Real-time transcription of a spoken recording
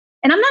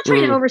And I'm not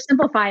trying to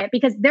oversimplify it,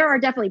 because there are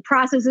definitely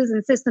processes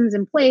and systems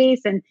in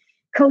place and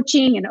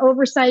coaching and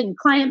oversight and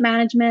client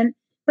management.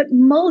 But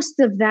most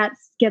of that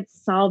gets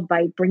solved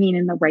by bringing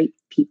in the right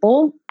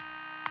people.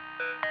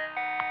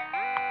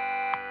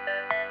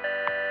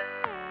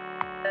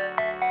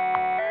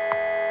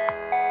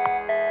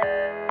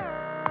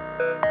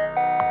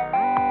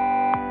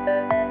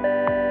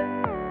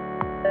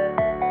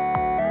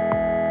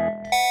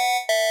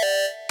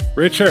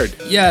 Richard.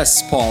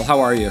 Yes, Paul. How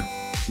are you,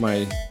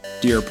 my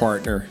dear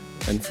partner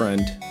and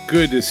friend?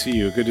 Good to see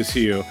you. Good to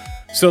see you.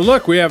 So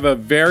look, we have a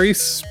very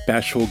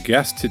special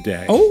guest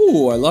today.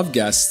 Oh, I love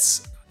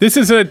guests. This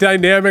is a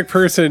dynamic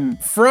person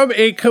from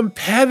a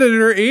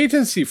competitor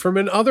agency, from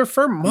another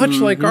firm, much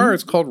like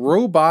ours, called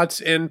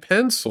Robots and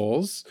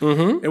Pencils.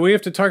 And we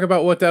have to talk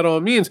about what that all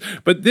means.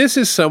 But this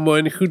is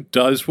someone who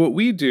does what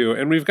we do.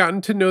 And we've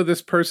gotten to know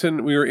this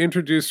person. We were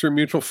introduced through a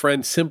mutual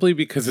friend simply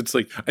because it's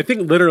like, I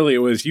think literally it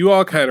was, you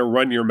all kind of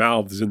run your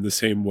mouths in the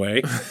same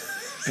way.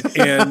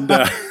 And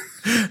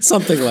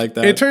something like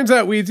that. It turns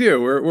out we do.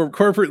 We're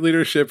corporate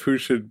leadership who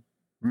should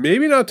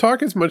maybe not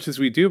talk as much as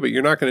we do, but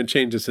you're not going to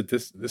change us at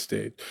this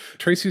stage.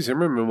 Tracey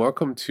Zimmerman,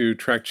 welcome to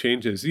Track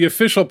Changes, the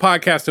official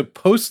podcast of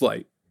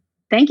Postlight.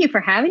 Thank you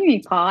for having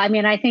me, Paul. I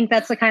mean, I think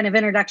that's the kind of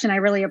introduction I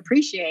really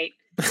appreciate.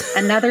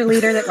 Another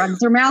leader that runs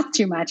their mouth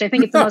too much. I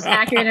think it's the most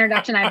accurate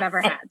introduction I've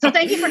ever had. So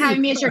thank you for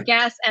having me as your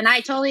guest. And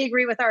I totally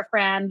agree with our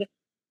friend.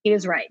 He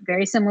was right.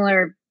 Very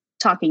similar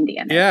talking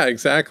DNA. Yeah,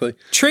 exactly.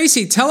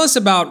 Tracey, tell us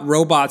about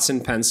Robots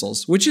and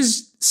Pencils, which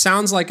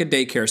sounds like a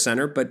daycare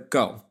center, but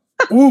go.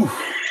 Ooh.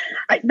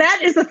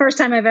 That is the first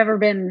time I've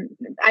gotten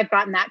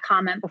that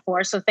comment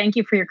before. So thank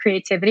you for your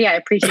creativity. I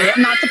appreciate it.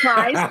 I'm not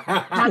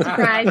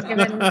surprised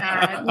given,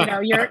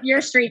 your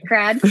street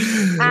cred.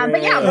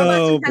 But yeah,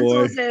 Robots and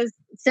Pencils is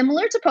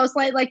similar to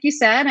Postlight, like you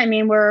said. I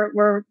mean,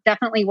 we're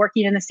definitely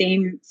working in the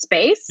same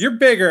space. You're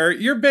bigger.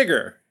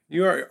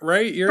 You are,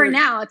 right? For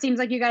now, it seems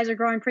like you guys are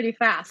growing pretty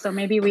fast. So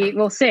maybe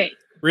we'll see.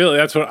 Really,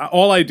 that's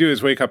all I do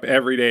is wake up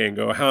every day and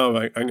go, I'm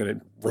going to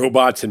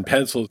Robots and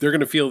Pencils. They're going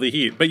to feel the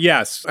heat. But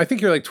yes, I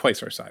think you're like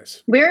twice our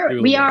size. We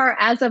are,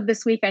 as of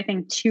this week, I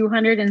think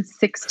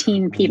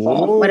 216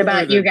 people. What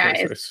about you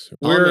guys?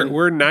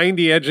 We're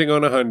 90 edging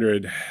on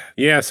 100.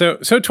 Yeah, so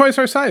twice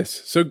our size.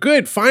 So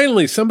good.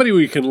 Finally, somebody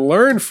we can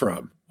learn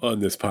from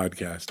on this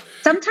podcast.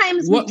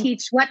 Sometimes we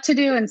teach what to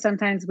do and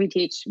sometimes we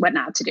teach what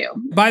not to do.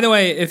 By the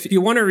way, if you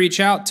want to reach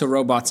out to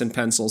Robots and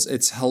Pencils,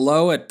 it's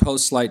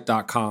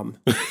hello@postlight.com.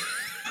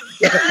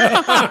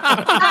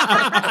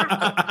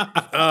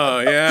 Oh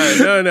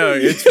yeah,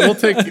 no.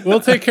 We'll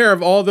take care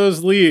of all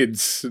those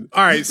leads.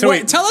 All right, so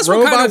wait, tell us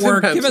what kind of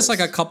work. Give us like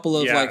a couple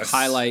of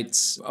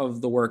highlights of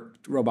the work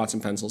Robots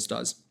and Pencils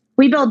does.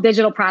 We build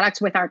digital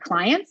products with our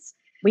clients.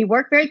 We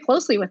work very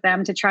closely with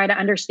them to try to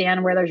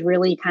understand where there's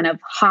really kind of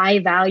high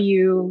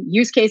value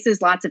use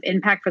cases, lots of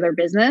impact for their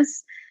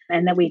business.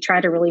 And then we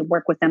try to really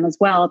work with them as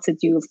well to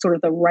do sort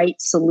of the right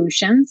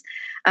solutions.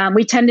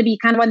 We tend to be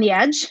kind of on the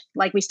edge.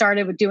 Like we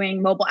started with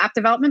doing mobile app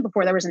development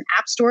before there was an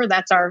app store.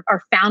 That's our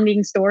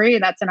founding story.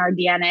 That's in our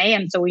DNA.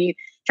 And so we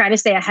try to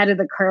stay ahead of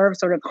the curve,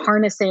 sort of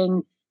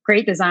harnessing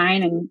great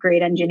design and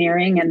great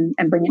engineering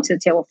and bring it to the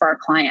table for our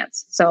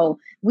clients. So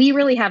we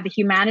really have the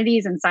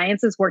humanities and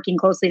sciences working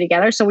closely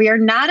together. So we are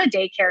not a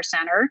daycare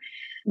center.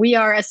 We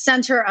are a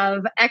center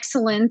of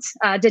excellent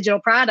digital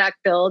product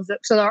builds.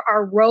 So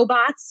our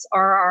robots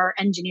are our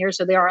engineers.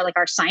 So they are like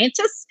our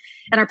scientists,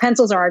 and our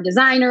pencils are our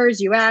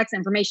designers, UX,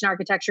 information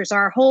architecture. So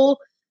our whole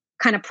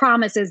kind of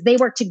promise is they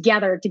work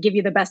together to give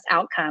you the best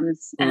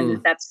outcomes.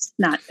 And that's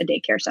not a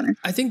daycare center.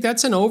 I think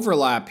that's an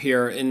overlap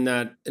here in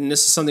that, and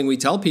this is something we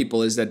tell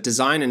people, is that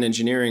design and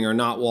engineering are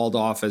not walled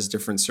off as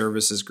different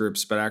services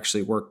groups, but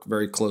actually work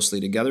very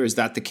closely together. Is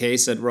that the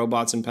case at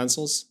Robots and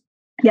Pencils?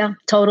 Yeah,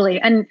 totally.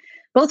 And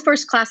both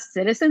first-class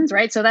citizens,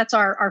 right? So that's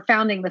our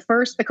founding.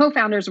 The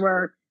co-founders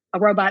were a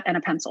robot and a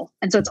pencil.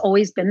 And so it's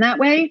always been that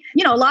way.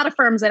 You know, a lot of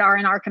firms that are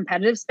in our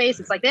competitive space,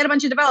 it's like they had a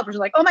bunch of developers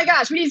like, oh my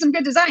gosh, we need some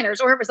good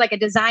designers. Or it was like a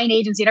design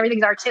agency and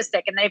everything's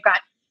artistic and they've got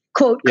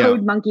quote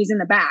code monkeys in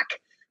the back.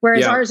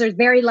 Whereas ours is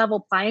very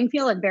level playing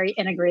field and very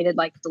integrated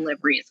like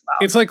delivery as well.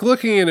 It's like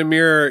looking in a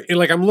mirror,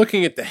 like I'm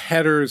looking at the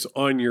headers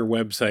on your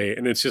website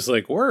and it's just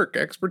like work,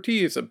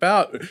 expertise,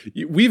 about.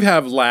 We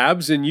have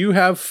labs and you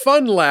have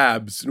fun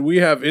labs and we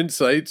have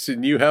insights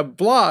and you have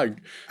blog.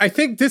 I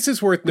think this is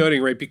worth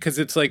noting, right? Because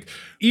it's like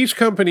each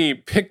company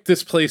picked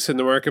this place in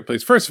the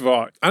marketplace. First of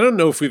all, I don't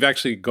know if we've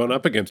actually gone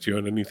up against you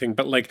on anything,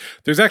 but like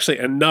there's actually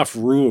enough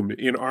room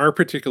in our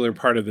particular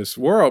part of this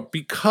world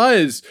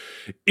because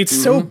it's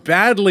so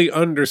badly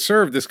underserved.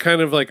 This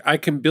kind of like I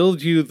can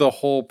build you the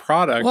whole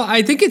product. Well,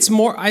 I think it's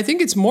more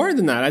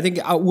than that. I think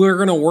we're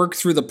going to work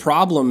through the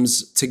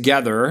problems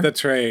together.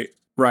 That's right.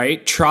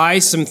 Right? Try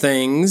some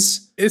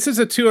things. This is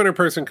a 200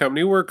 person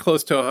company. We're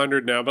close to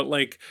 100 now, but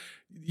like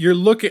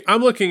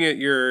I'm looking at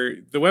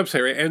the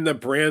website, right? And the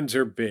brands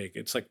are big.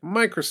 It's like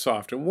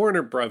Microsoft and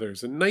Warner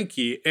Brothers and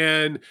Nike.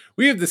 And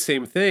we have the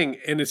same thing.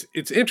 And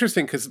it's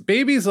interesting because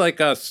babies like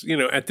us,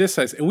 at this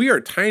size, and we are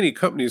tiny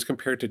companies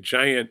compared to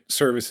giant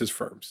services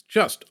firms,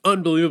 just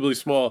unbelievably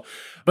small.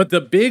 But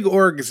the big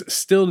orgs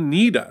still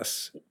need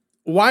us.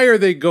 Why are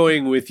they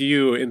going with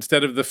you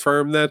instead of the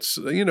firm that's,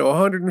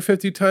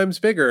 150 times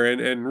bigger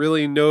and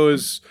really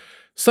knows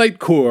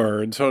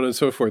Sitecore and so on and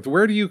so forth?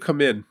 Where do you come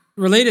in?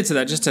 Related to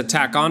that, just to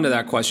tack on to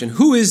that question,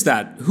 who is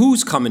that?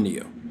 Who's coming to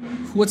you?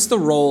 What's the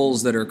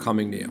roles that are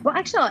coming to you? Well,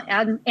 actually,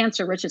 I'll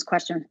answer Rich's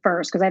question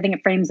first because I think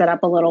it frames it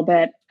up a little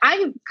bit.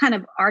 I kind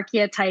of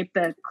archetype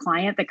the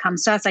client that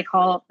comes to us. I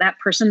call that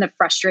person the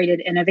frustrated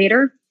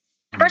innovator.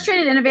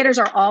 Frustrated innovators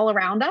are all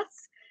around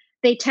us.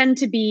 They tend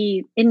to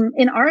be,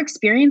 in our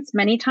experience,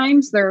 many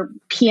times they're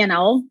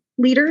P&L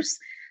leaders.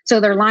 So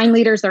they're line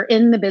leaders, they're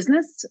in the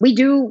business. We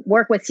do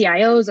work with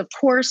CIOs, of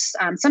course,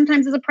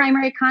 sometimes as a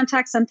primary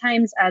contact,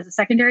 sometimes as a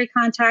secondary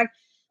contact.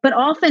 But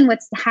often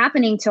what's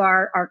happening to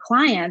our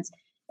clients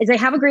is they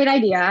have a great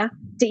idea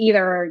to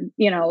either,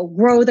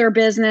 grow their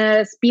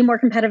business, be more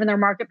competitive in their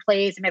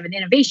marketplace, and have an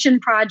innovation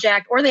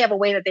project, or they have a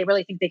way that they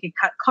really think they could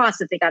cut costs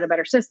if they got a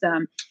better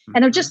system.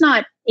 And they're just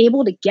not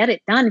able to get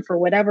it done for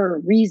whatever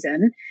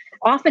reason.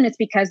 Often it's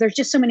because there's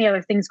just so many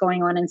other things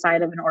going on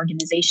inside of an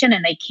organization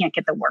and they can't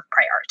get the work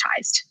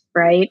prioritized,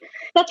 right?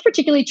 That's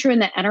particularly true in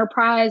the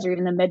enterprise or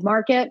even the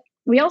mid-market.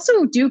 We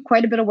also do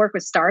quite a bit of work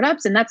with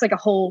startups, and that's like a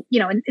whole,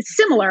 and it's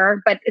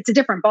similar, but it's a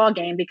different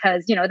ballgame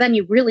because, then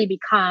you really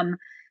become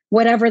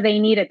whatever they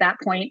need at that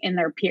point in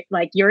their peer.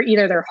 Like you're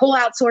either their whole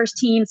outsourced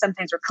team,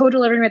 sometimes we're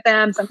co-delivering with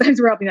them,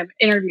 sometimes we're helping them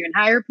interview and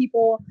hire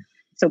people.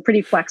 So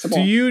pretty flexible.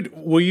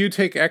 Will you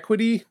take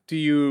equity? Do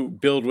you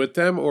build with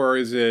them, or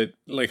is it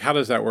like, how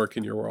does that work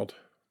in your world?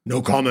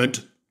 No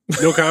comment.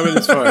 No comment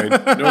is fine.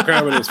 No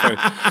comment is fine.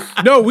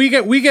 No, we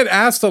get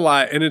asked a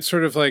lot, and it's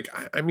sort of like,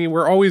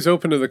 we're always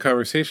open to the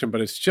conversation,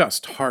 but it's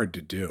just hard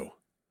to do.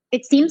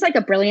 It seems like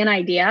a brilliant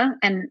idea,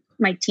 and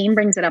my team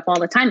brings it up all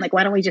the time. Like,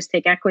 why don't we just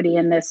take equity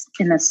in this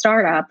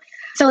startup?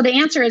 So the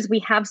answer is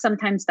we have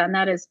sometimes done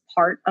that as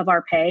part of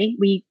our pay.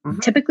 We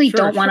typically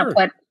don't want to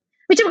put.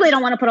 We typically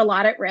don't want to put a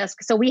lot at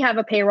risk. So we have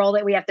a payroll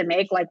that we have to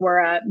make. Like we're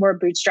a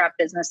bootstrap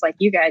business like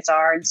you guys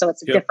are. And so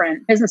it's a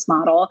different business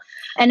model.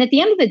 And at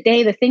the end of the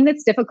day, the thing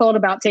that's difficult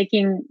about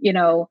taking,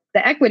 the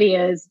equity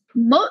is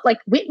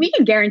we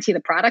can guarantee the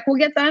product will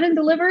get done and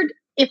delivered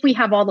if we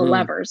have all the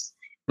levers.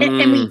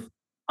 And we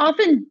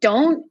often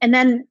don't. And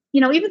then,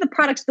 even the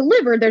product's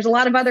delivered, there's a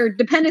lot of other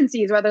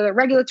dependencies, whether they're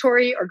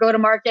regulatory or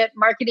go-to-market,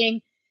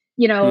 marketing,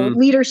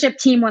 leadership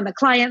team on the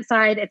client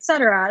side, et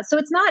cetera. So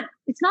it's not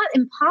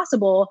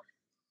impossible.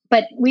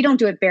 But we don't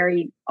do it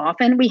very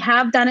often. We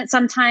have done it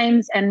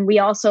sometimes. And we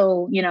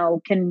also,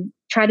 can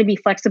try to be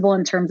flexible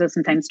in terms of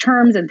sometimes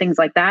terms and things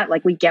like that.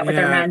 Like we get what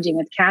they're managing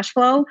with cash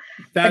flow.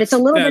 But it's a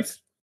little bit.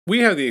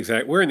 We're in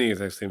the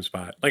exact same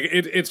spot. Like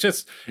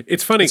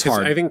it's funny because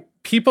I think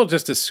people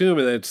just assume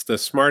that it's the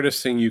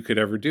smartest thing you could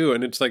ever do.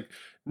 And it's like,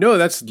 no,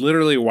 that's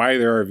literally why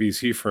there are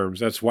VC firms.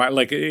 That's why,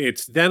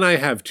 then I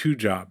have two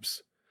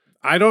jobs.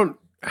 I don't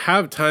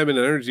have time and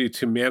energy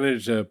to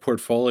manage a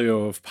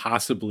portfolio of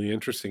possibly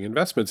interesting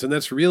investments. And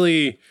that's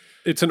really,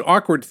 it's an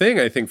awkward thing,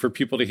 I think, for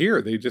people to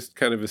hear. They just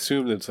kind of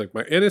assume that's like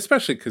and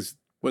especially because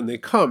when they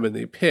come and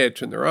they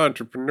pitch and they're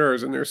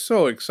entrepreneurs and they're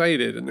so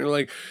excited and they're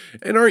like,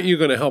 and aren't you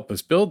going to help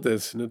us build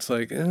this? And it's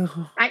like,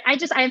 oh. I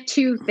have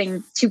 2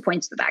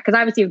 points to that, because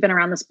obviously you've been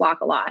around this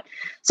block a lot.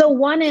 So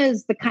one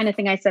is the kind of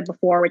thing I said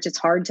before, which is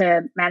hard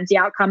to manage the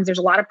outcomes. There's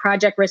a lot of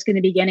project risk in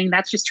the beginning.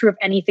 That's just true of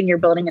anything you're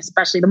building,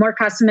 especially the more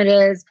custom it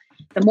is,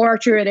 the more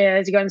true it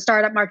is. You go in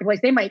startup marketplace,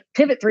 they might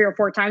pivot 3 or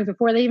 4 times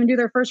before they even do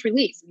their first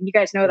release. You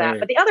guys know that. Right.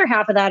 But the other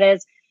half of that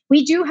is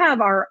we do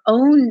have our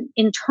own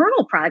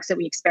internal products that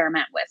we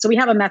experiment with. So we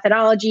have a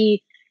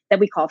methodology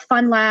that we call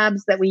Fun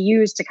Labs that we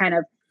use to kind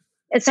of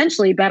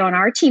essentially bet on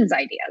our team's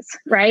ideas,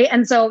 right?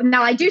 And so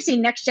now I do see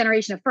next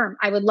generation of firm.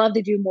 I would love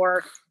to do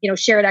more,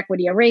 shared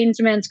equity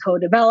arrangements,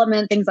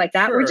 co-development, things like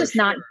that. We're just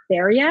not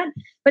there yet.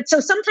 But so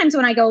sometimes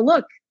when I go,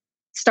 look,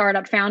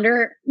 startup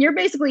founder, you're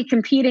basically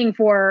competing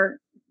for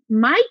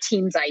my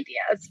team's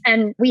ideas.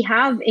 And we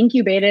have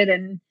incubated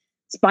and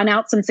spun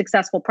out some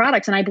successful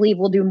products. And I believe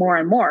we'll do more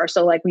and more.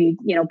 So like we,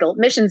 built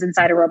missions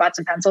inside of Robots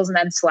and Pencils, and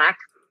then Slack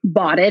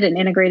bought it and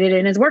integrated it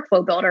in his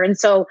workflow builder. And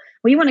so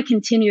we want to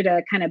continue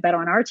to kind of bet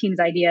on our team's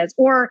ideas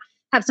or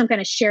have some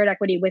kind of shared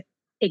equity with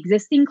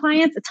existing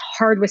clients. It's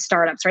hard with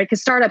startups, right?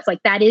 Because startups,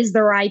 like that is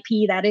their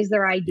IP, that is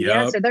their idea.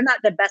 Yep. So they're not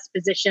the best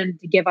position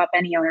to give up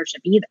any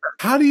ownership either.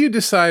 How do you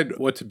decide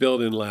what to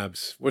build in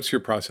labs? What's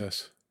your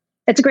process?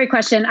 It's a great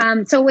question.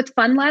 So with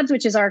Fun Labs,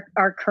 which is our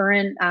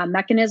current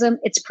mechanism,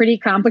 it's pretty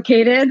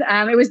complicated.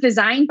 It was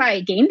designed by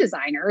game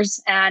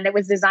designers, and it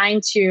was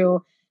designed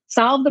to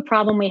solve the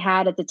problem we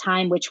had at the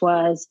time, which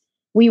was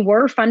we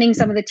were funding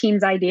some of the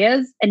team's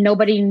ideas and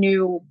nobody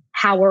knew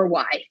how or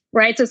why,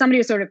 right? So somebody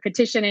was sort of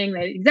petitioning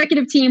the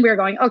executive team. We were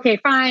going, okay,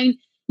 fine,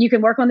 you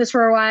can work on this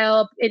for a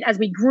while. As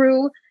we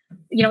grew,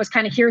 it was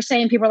kind of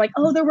hearsay and people are like,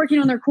 oh, they're working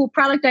on their cool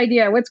product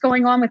idea. What's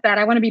going on with that?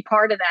 I want to be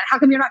part of that. How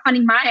come you're not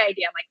funding my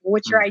idea? I'm like, well,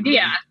 what's your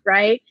idea?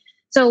 Right.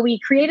 So we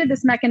created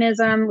this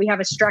mechanism. We have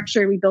a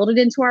structure. We build it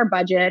into our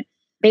budget.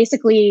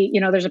 Basically,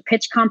 there's a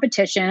pitch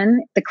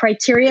competition. The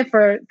criteria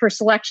for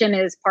selection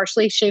is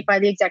partially shaped by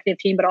the executive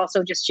team, but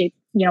also just shaped,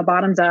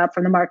 bottoms up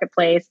from the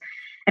marketplace.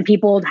 And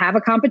people have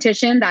a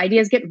competition. The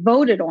ideas get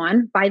voted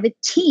on by the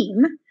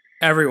team.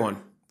 Everyone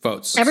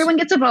votes. Everyone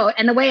gets a vote.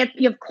 And the way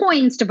you have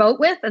coins to vote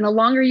with, and the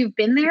longer you've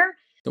been there,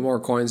 the more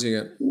coins you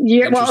get.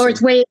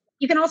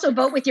 You can also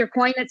vote with your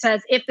coin that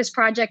says, if this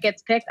project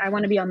gets picked, I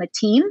want to be on the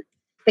team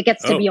that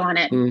gets to be on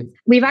it.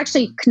 We've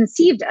actually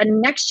conceived a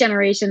next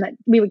generation that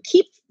we would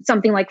keep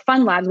something like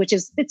Fun Labs, which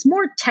is, it's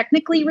more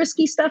technically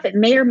risky stuff. It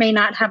may or may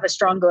not have a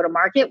strong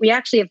go-to-market. We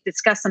actually have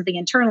discussed something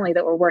internally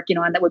that we're working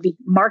on that would be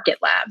Market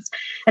Labs.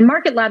 And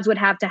Market Labs would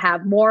have to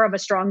have more of a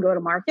strong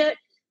go-to-market,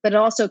 but it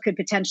also could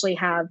potentially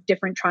have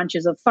different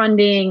tranches of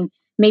funding.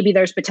 Maybe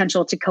there's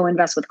potential to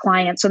co-invest with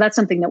clients. So that's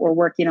something that we're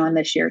working on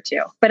this year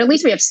too. But at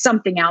least we have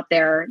something out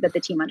there that the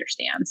team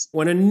understands.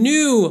 When a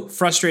new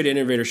frustrated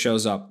innovator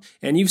shows up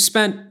and you've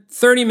spent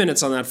 30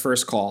 minutes on that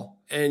first call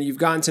and you've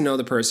gotten to know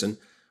the person,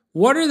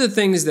 what are the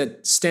things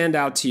that stand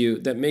out to you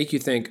that make you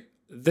think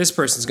this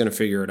person's going to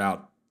figure it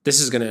out?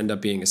 This is going to end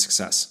up being a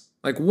success.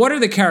 Like, what are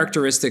the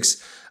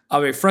characteristics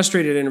of a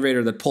frustrated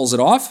innovator that pulls it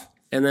off?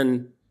 And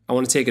then I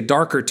want to take a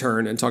darker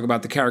turn and talk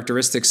about the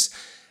characteristics,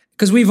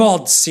 because we've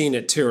all seen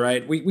it too,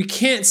 right? We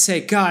can't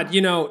say, God,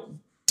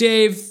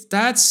 Dave,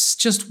 that's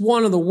just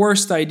one of the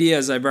worst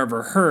ideas I've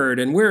ever heard.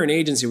 And we're an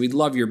agency. We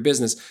love your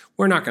business.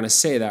 We're not going to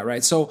say that,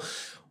 right? So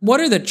what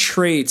are the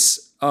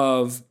traits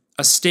of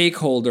a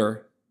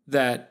stakeholder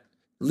that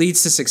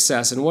leads to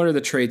success? And what are the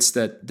traits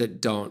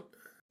that don't?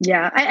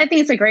 Yeah, I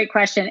think it's a great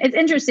question. It's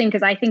interesting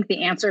because I think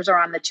the answers are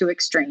on the two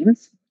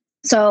extremes.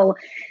 So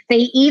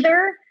they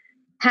either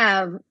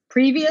have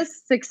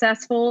previous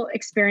successful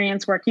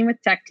experience working with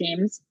tech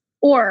teams,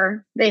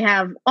 or they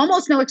have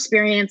almost no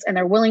experience and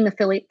they're willing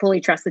to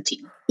fully trust the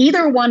team.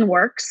 Either one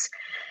works.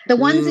 The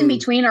ones in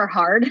between are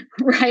hard,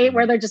 right?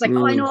 Where they're just like,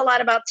 oh, I know a lot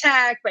about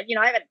tech, but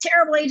I have a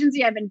terrible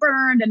agency, I've been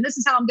burned, and this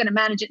is how I'm going to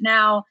manage it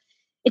now.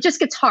 It just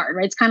gets hard,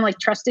 right? It's kind of like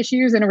trust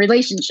issues in a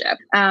relationship.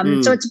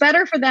 So it's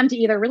better for them to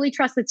either really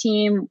trust the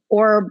team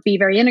or be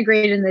very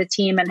integrated in the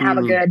team and have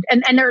a good,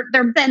 and they're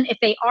then, if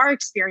they are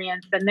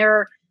experienced, then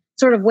their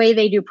sort of way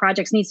they do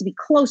projects needs to be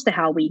close to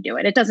how we do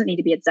it. It doesn't need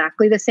to be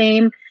exactly the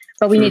same,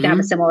 but we need to have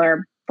a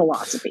similar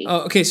philosophy.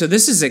 Oh, okay, so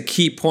this is a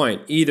key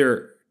point.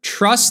 Either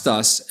trust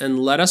us and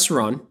let us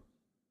run,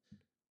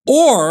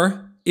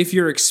 or if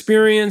you're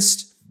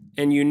experienced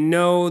and you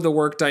know the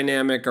work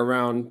dynamic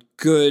around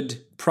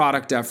good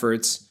product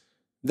efforts,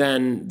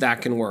 then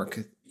that can work.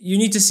 You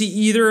need to see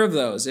either of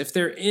those. If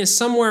there is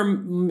somewhere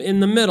in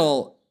the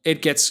middle,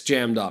 it gets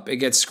jammed up, it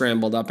gets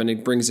scrambled up, and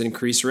it brings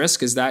increased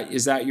risk. Is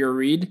that your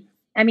read?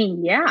 I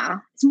mean, yeah.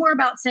 It's more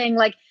about saying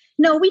like,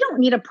 no, we don't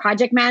need a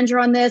project manager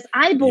on this.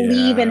 I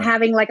believe in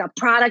having like a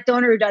product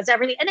owner who does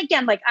everything. And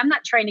again, like, I'm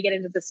not trying to get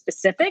into the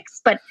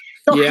specifics, but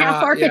they'll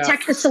half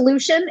architect the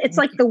solution. It's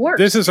like the worst.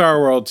 This is our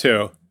world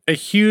too. A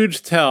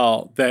huge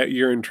tell that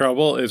you're in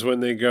trouble is when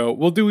they go,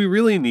 well, do we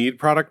really need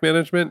product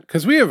management?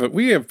 Because we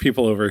have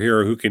people over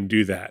here who can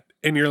do that.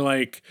 And you're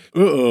like,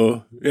 yeah,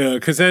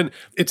 because then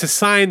it's a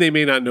sign they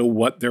may not know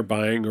what they're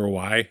buying or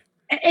why.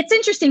 It's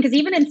interesting because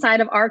even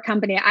inside of our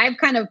company, I've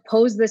kind of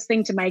posed this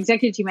thing to my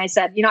executive team. I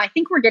said, I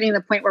think we're getting to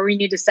the point where we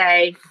need to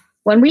say,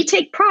 when we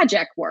take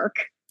project work,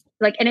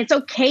 and it's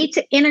okay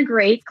to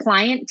integrate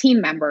client team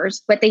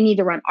members, but they need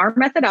to run our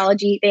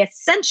methodology. They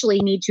essentially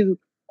need to,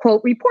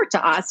 quote, report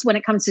to us when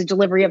it comes to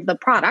delivery of the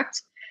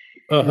product.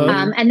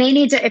 And they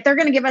need to, if they're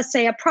going to give us,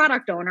 say, a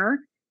product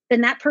owner,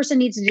 then that person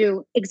needs to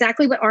do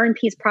exactly what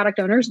R&P's product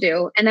owners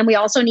do. And then we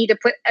also need to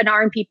put an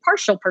R&P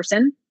partial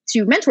person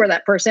to mentor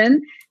that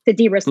person to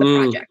de-risk the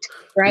project,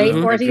 right?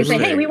 Or if you say,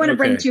 hey, we want to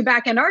bring two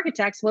back-end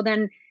architects, well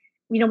then,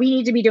 we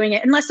need to be doing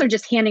it, unless they're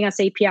just handing us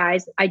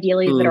APIs,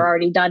 ideally that are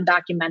already done,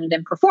 documented,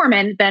 and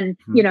performant, then,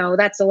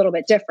 that's a little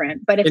bit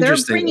different. But if they're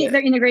bringing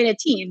their integrated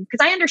team,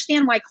 because I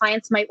understand why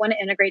clients might want to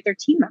integrate their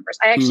team members.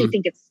 I actually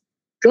think it's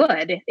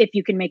good if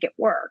you can make it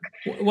work.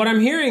 What I'm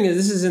hearing is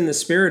this is in the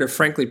spirit of,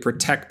 frankly,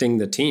 protecting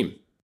the team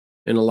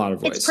in a lot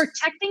of ways. It's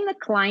protecting the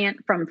client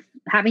from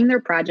having their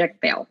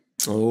project fail.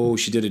 Oh,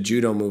 she did a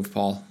judo move,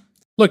 Paul.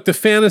 Look, the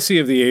fantasy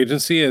of the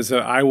agency is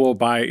that I will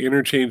buy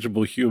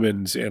interchangeable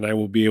humans and I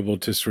will be able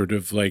to sort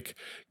of like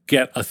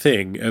get a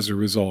thing as a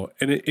result.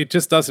 And it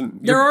just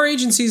doesn't. There are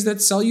agencies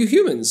that sell you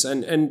humans.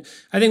 And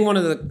I think one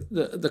of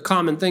the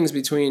common things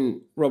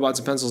between Robots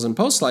and Pencils and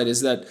Postlight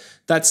is that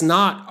that's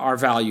not our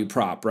value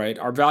prop, right?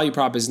 Our value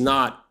prop is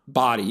not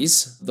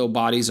bodies, though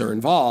bodies are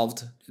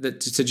involved, to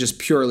just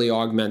purely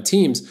augment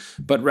teams,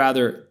 but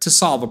rather to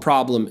solve a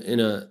problem in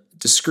a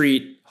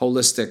discrete,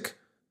 holistic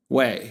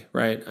way,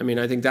 right? I mean,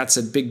 I think that's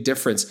a big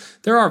difference.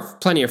 There are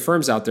plenty of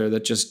firms out there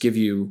that just give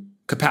you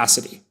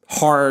capacity,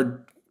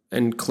 hard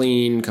and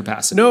clean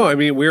capacity. No, I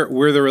mean,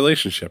 we're the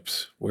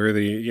relationships. We're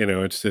the,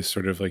 it's this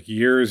sort of like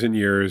years and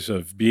years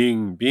of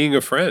being a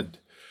friend.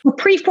 Well,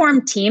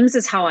 preformed teams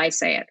is how I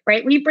say it,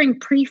 right? We bring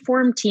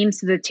preformed teams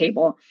to the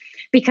table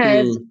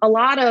because a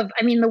lot of,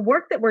 the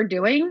work that we're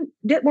doing,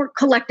 that we're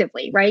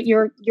collectively, right?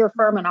 Your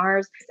firm and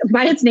ours,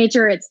 by its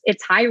nature,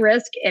 it's high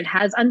risk. It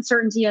has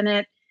uncertainty in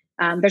it.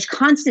 There's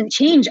constant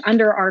change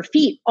under our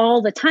feet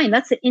all the time.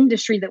 That's the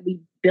industry that we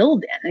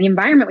build in, the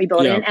environment we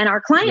build in, and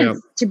our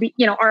clients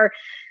are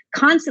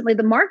constantly.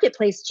 The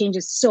marketplace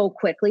changes so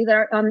quickly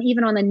that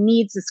even on the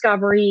needs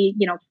discovery,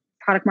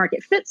 product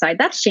market fit side,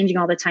 that's changing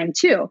all the time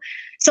too.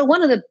 So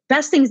one of the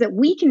best things that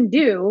we can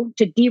do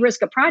to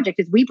de-risk a project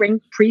is we bring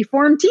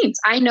preformed teams.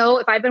 I know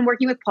if I've been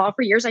working with Paul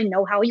for years, I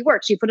know how he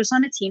works. You put us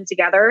on a team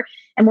together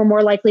and we're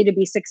more likely to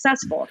be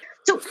successful.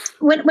 So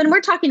when we're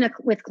talking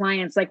with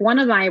clients, like one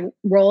of my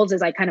roles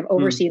is I kind of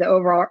oversee the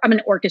overall, I'm an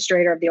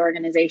orchestrator of the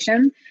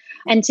organization.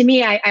 And to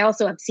me, I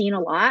also have seen a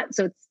lot.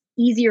 So it's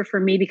easier for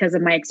me because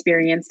of my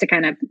experience to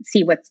kind of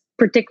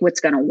predict what's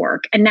going to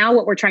work. And now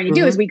what we're trying to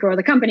do is we grow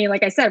the company.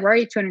 Like I said, we're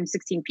already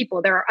 216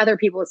 people. There are other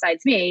people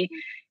besides me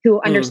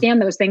who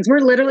understand those things. We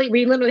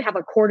literally have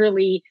a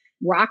quarterly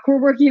rock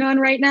we're working on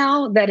right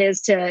now that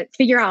is to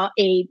figure out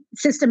a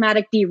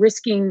systematic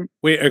de-risking.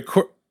 Wait,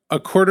 a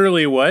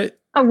quarterly what?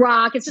 A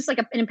rock. It's just like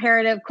an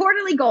imperative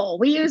quarterly goal.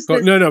 We use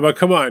this. No, but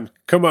come on.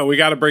 We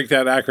got to break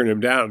that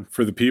acronym down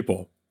for the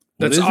people.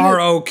 That's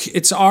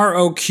It's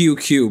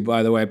ROQQ,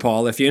 by the way,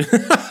 Paul. If you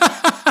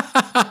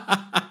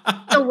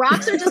So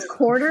rocks are just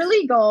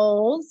quarterly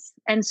goals,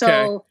 and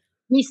so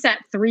we set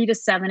 3 to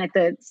 7 at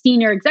the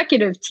senior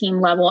executive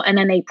team level, and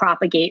then they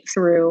propagate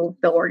through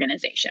the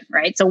organization,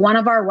 right? So one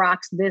of our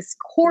rocks this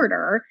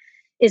quarter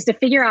is to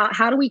figure out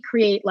how do we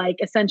create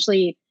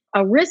essentially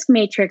a risk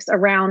matrix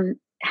around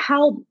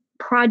how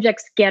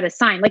projects get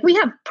assigned. Like we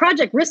have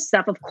project risk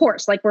stuff, of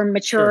course, like we're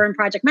mature in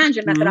project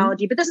management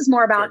methodology, but this is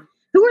more about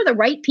who are the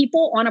right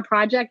people on a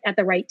project at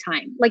the right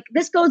time. Like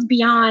this goes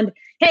beyond,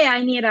 hey,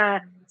 I need a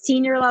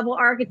senior level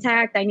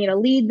architect. I need a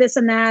lead this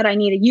and that. I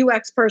need a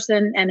UX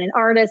person and an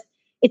artist.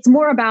 It's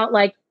more about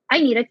I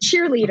need a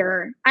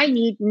cheerleader. I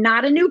need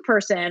not a new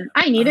person.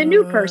 I need a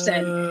new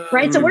person,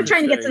 right? So we're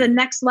trying to get to the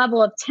next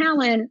level of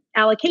talent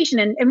allocation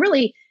and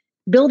really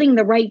building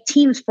the right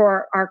teams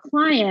for our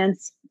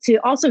clients to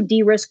also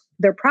de-risk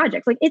their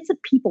projects. It's a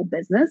people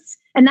business,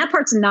 and that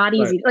part's not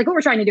easy. What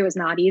we're trying to do is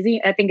not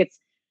easy. I think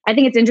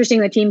it's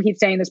interesting the team keeps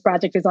saying this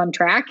project is on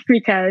track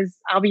because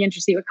I'll be interested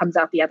to see what comes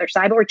out the other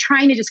side. But we're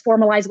trying to just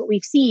formalize what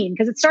we've seen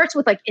because it starts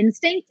with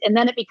instinct and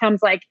then it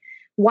becomes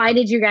why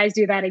did you guys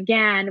do that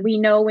again? We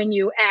know when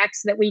you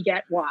X that we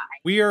get Y.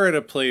 We are at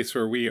a place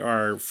where we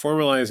are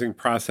formalizing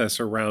process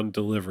around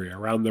delivery,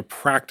 around the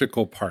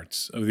practical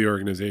parts of the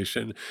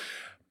organization.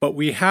 But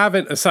we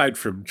haven't, aside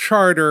from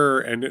charter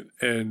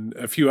and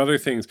a few other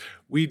things,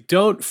 we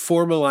don't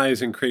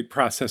formalize and create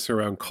process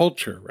around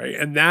culture, right?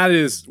 And that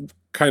is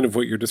kind of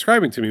what you're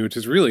describing to me, which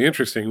is really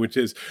interesting, which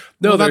is,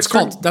 that's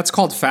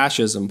called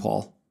fascism,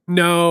 Paul.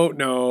 No.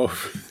 Well,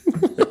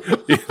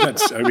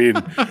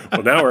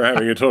 now we're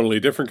having a totally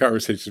different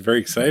conversation. It's very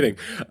exciting.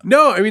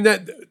 No,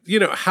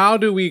 how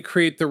do we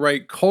create the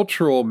right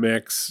cultural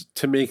mix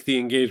to make the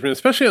engagement,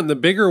 especially on the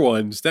bigger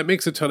ones? That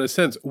makes a ton of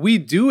sense. We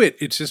do it.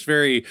 It's just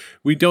we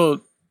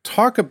don't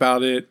talk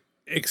about it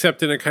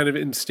except in a kind of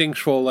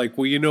instinctual, what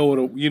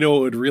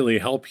would really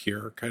help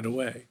here kind of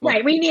way.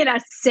 Right. We need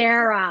a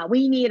Sarah.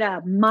 We need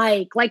a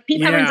Mike.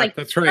 Everyone's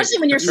that's right. Especially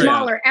when you're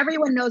smaller,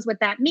 everyone knows what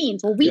that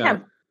means. Well, we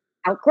have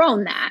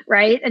outgrown that,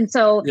 right? And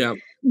so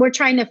we're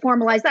trying to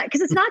formalize that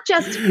because it's not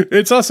just...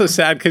 It's also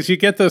sad because you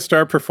get those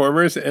star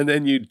performers and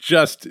then you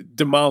just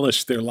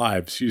demolish their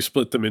lives. You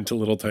split them into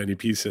little tiny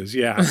pieces.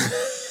 Yeah.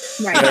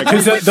 Right.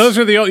 Because those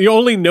are you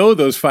only know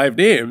those 5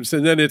 names,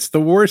 and then it's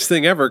the worst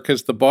thing ever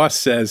because the boss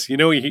says,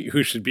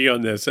 who should be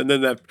on this, and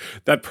then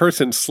that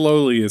person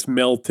slowly is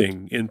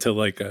melting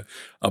into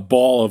a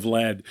ball of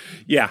lead.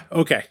 Yeah,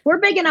 okay. We're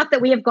big enough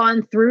that we have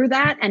gone through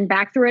that and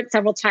back through it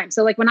several times.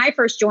 So when I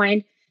first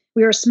joined,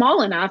 we were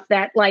small enough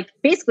that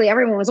basically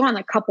everyone was on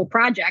a couple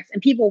projects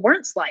and people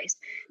weren't sliced.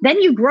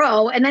 Then you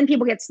grow and then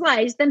people get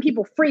sliced, then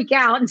people freak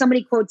out and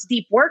somebody quotes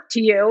deep work to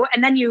you,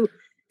 and then you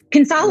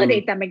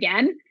consolidate them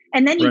again.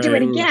 And then you do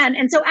it again.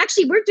 And so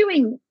actually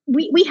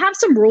we have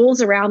some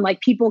rules around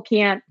people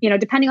can't,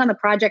 depending on the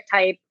project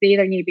type, they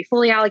either need to be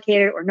fully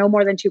allocated or no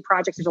more than 2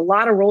 projects. There's a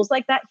lot of rules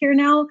like that here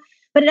now,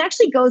 but it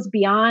actually goes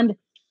beyond,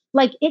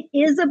 it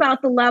is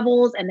about the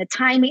levels and the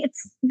timing.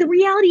 The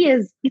reality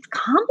is it's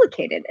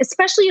complicated,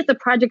 especially if the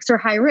projects are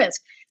high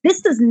risk.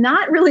 This does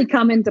not really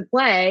come into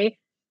play,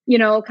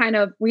 kind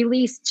of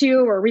release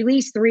 2 or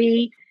release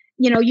 3.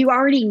 You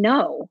already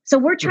know. So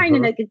we're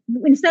trying to,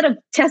 instead of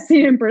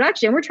testing it in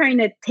production, we're trying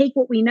to take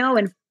what we know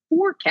and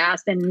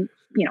forecast and,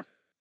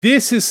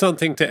 This is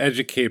something to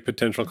educate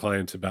potential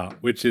clients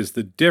about, which is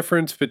the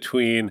difference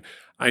between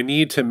I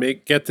need to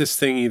get this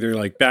thing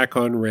either back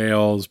on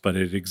rails, but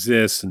it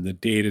exists and the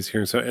data is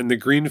here. And the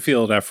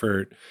greenfield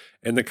effort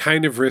and the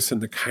kind of risks and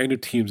the kind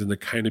of teams and the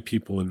kind of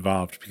people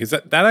involved, because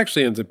that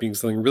actually ends up being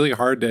something really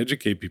hard to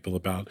educate people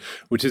about,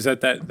 which is that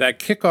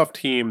kickoff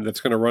team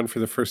that's going to run for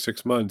the first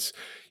 6 months,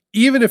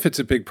 even if it's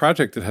a big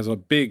project that has a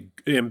big,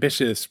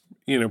 ambitious,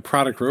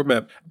 product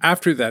roadmap,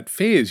 after that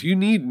phase, you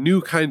need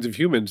new kinds of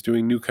humans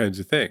doing new kinds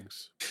of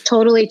things.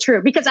 Totally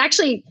true. Because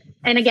actually,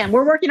 and again,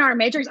 we're working on a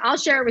matrix. I'll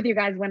share it with you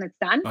guys when it's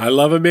done. I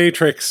love a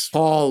matrix.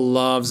 Paul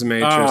loves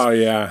matrix. Oh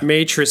yeah.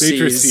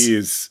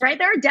 Matrices. Right.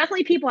 There are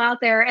definitely people out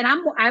there. And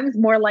I was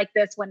more like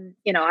this when,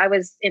 I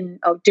was in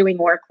a doing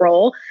work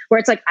role where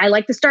it's like, I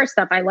like to start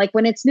stuff. I like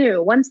when it's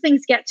new. Once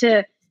things get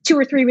to 2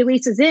 or 3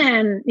 releases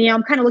in,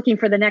 I'm kind of looking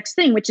for the next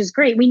thing, which is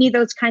great. We need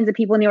those kinds of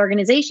people in the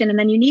organization. And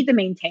then you need the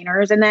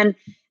maintainers. And then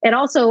it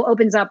also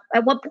opens up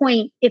at what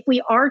point, if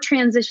we are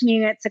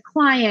transitioning it to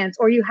clients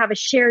or you have a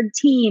shared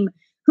team,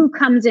 who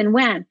comes in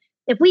when?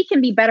 If we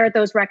can be better at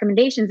those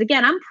recommendations,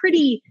 again,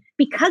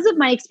 because of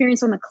my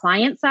experience on the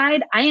client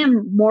side, I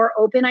am more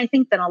open, I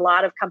think, than a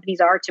lot of companies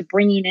are to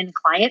bringing in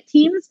client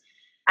teams.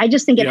 I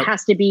just think it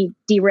has to be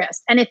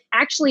de-risked. And if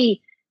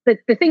actually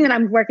the thing that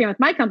I'm working on with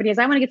my company is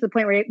I want to get to the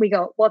point where we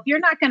go, well, if you're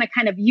not going to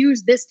kind of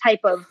use this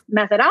type of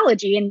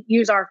methodology and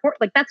use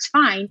that's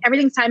fine.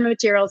 Everything's time and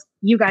materials.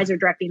 You guys are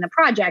directing the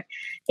project.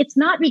 It's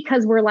not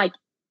because we're like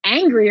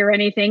angry or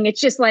anything.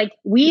 It's just like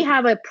we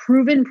have a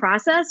proven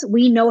process.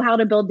 We know how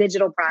to build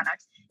digital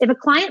products. If a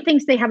client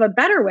thinks they have a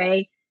better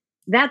way,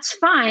 that's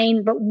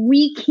fine, but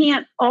we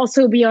can't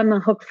also be on the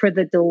hook for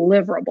the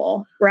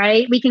deliverable,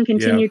 right? We can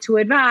continue to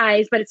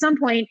advise, but at some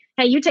point,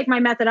 hey, you take my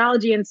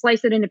methodology and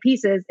slice it into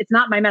pieces. It's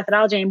not my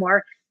methodology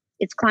anymore.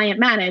 It's client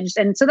managed.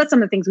 And so that's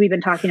some of the things we've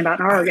been talking about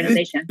in our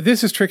organization.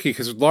 This is tricky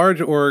because large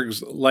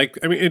orgs,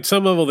 at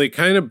some level, they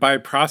kind of buy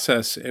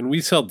process and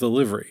we sell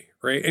delivery,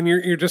 right? And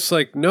you're just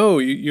like, no,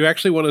 you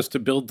actually want us to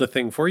build the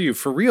thing for you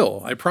for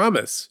real, I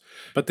promise.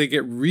 But they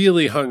get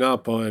really hung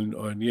up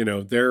on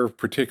their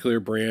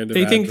particular brand.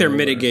 They think they're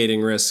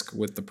mitigating risk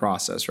with the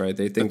process, right?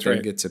 They think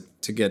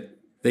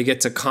they get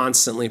to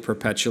constantly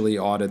perpetually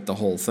audit the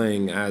whole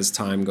thing as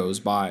time goes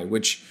by,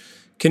 which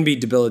can be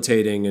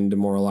debilitating and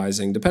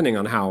demoralizing depending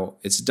on how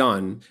it's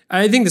done.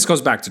 I think this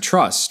goes back to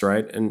trust,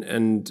 right?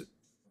 And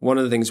one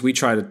of the things we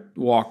try to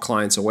walk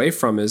clients away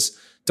from is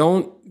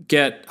don't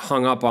get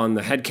hung up on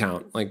the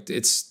headcount. Like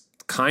it's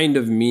kind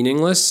of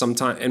meaningless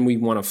sometimes, and we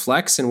want to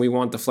flex and we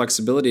want the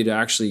flexibility to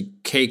actually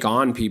cake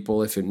on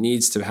people if it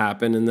needs to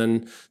happen and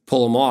then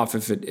pull them off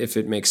if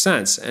it makes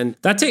sense. And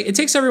it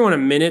takes everyone a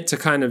minute to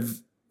kind of,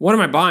 what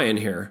am I buying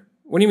here?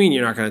 What do you mean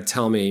you're not going to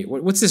tell me?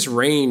 What's this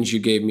range you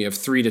gave me of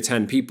 3 to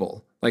 10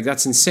 people? Like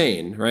that's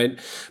insane, right?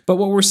 But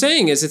what we're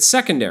saying is it's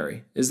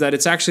secondary, is that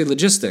it's actually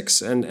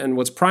logistics, and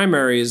what's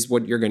primary is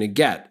what you're going to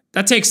get.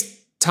 That takes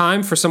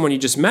time for someone you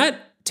just met.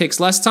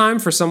 Takes less time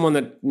for someone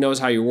that knows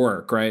how you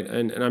work, right?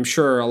 And I'm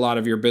sure a lot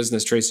of your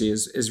business, Tracey,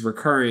 is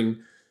recurring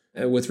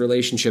with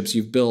relationships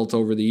you've built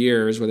over the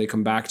years where they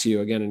come back to you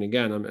again and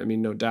again. I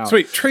mean, no doubt. So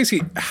wait,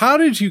 Tracey, how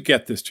did you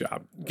get this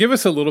job? Give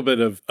us a little bit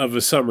of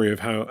a summary of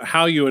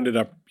how you ended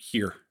up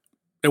here.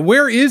 And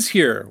where is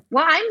here?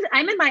 Well,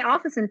 I'm in my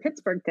office in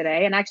Pittsburgh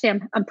today, and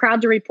actually I'm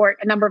proud to report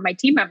a number of my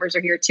team members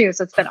are here too.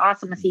 So it's been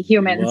awesome to see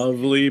humans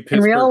lovely Pittsburgh,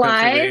 in real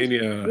life.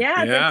 Pennsylvania.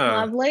 Yeah, it's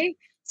lovely.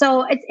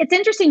 So it's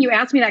interesting you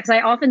asked me that because I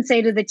often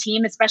say to the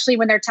team, especially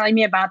when they're telling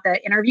me about the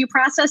interview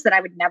process, that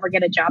I would never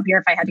get a job here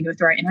if I had to go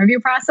through our interview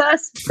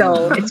process.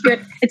 So it's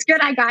good. It's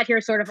good I got here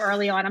sort of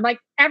early on. I'm like,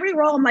 every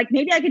role, I'm like,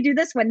 maybe I could do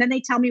this one. Then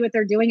they tell me what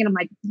they're doing. And I'm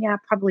like, yeah,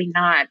 probably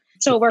not.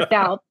 So it worked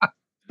out.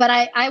 But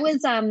I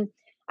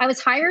was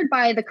hired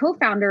by the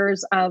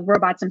co-founders of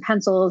Robots and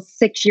Pencils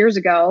 6 years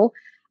ago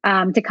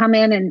to come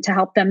in and to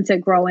help them to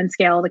grow and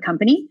scale the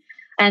company.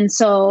 And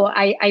so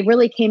I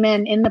really came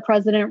in the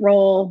president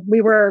role. We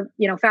were,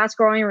 fast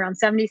growing, around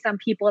 70 some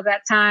people at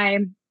that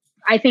time.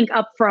 I think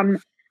up from,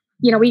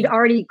 we'd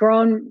already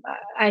grown,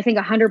 I think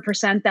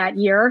 100% that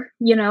year,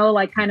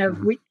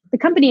 the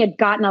company had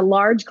gotten a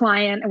large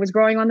client and was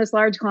growing on this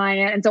large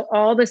client. And so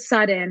all of a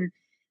sudden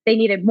they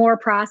needed more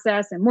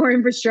process and more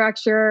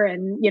infrastructure.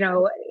 And,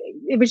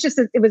 it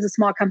was a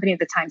small company at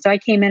the time. So I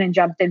came in and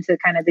jumped into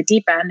kind of the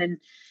deep end and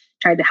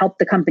tried to help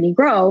the company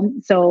grow.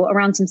 So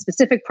around some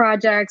specific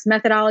projects,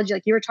 methodology,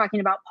 like you were talking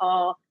about,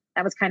 Paul,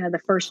 that was kind of the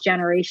first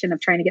generation of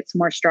trying to get some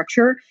more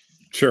structure.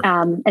 Sure.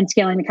 And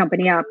scaling the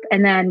company up.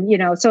 And then,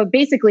 so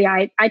basically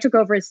I took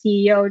over as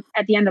CEO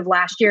at the end of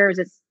last year as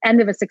the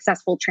end of a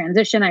successful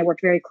transition. I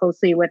worked very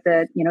closely with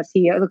the,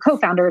 CEO, the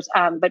co-founders,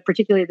 but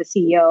particularly the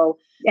CEO,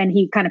 and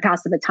he kind of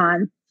passed the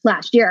baton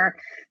last year.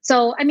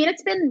 So, I mean,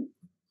 it's been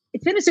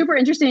a super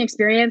interesting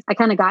experience. I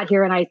kind of got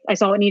here and I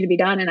saw what needed to be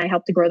done and I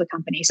helped to grow the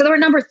company. So there were a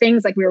number of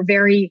things like we were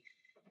very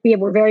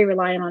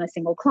reliant on a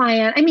single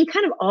client. I mean,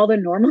 kind of all the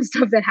normal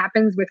stuff that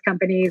happens with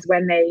companies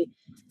when they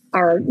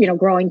are,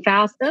 growing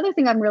fast. The other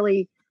thing I'm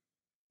really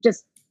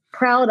just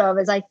proud of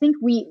is I think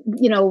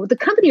the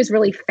company is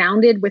really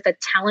founded with a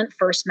talent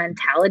first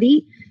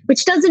mentality,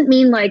 which doesn't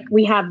mean like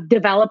we have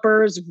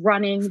developers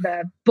running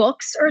the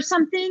books or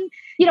something.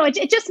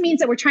 It just means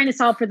that we're trying to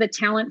solve for the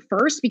talent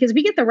first, because if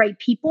we get the right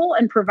people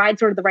and provide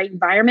sort of the right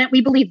environment,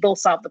 we believe they'll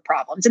solve the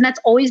problems. And that's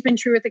always been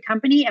true at the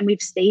company. And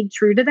we've stayed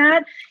true to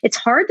that. It's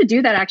hard to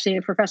do that actually in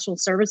a professional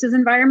services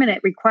environment. It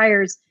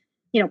requires,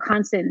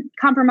 constant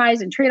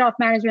compromise and trade-off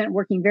management,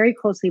 working very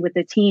closely with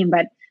the team.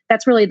 But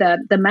that's really the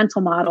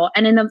mental model.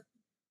 And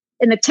in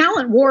in the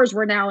talent wars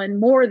we're now in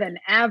more than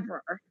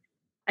ever,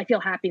 I feel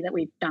happy that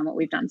we've done what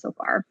we've done so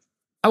far.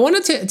 I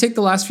want to take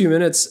the last few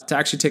minutes to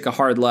actually take a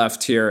hard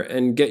left here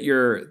and get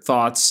your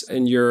thoughts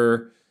and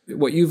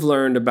what you've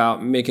learned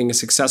about making a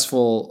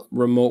successful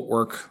remote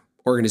work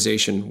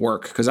organization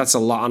work, because that's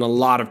on a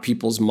lot of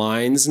people's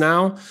minds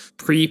now.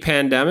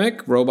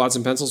 Pre-pandemic, robots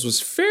and pencils was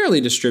fairly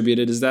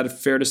distributed. Is that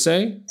fair to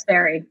say? It's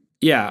very.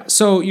 Yeah.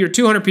 So you're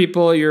 200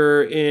 people.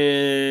 You're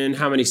in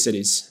how many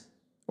cities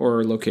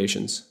or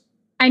locations?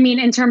 I mean,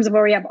 in terms of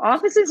where we have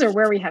offices or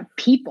where we have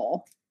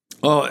people?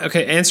 Oh,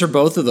 okay. Answer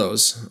both of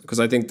those, because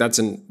I think that's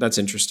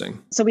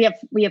interesting. So we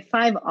have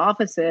 5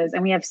 offices,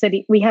 and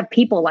we have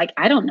people like,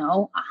 I don't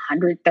know,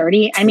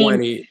 130. 20. I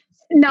mean,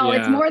 no, Yeah.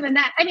 It's more than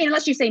that. I mean,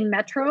 unless you say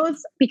metros,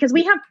 because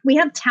we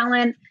have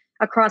talent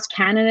across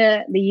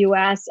Canada, the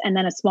US, and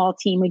then a small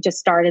team we just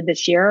started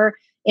this year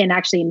in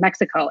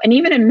Mexico. And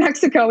even in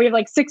Mexico, we have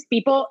like 6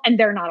 people, and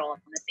they're not all in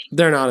the same.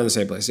 They're not in the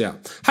same place. Yeah.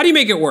 How do you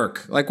make it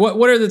work? Like,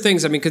 what are the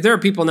things? I mean, because there are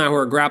people now who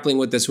are grappling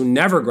with this who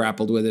never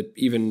grappled with it,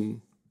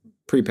 even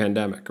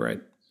pre-pandemic, right?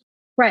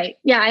 Right.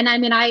 Yeah. And I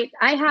mean, I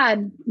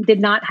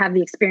did not have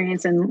the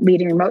experience in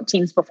leading remote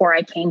teams before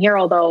I came here,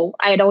 although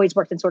I had always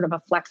worked in sort of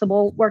a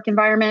flexible work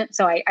environment.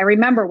 So I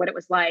remember what it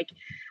was like.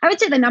 I would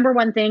say the number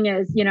one thing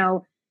is,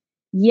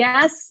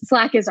 yes,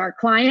 Slack is our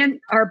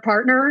client, our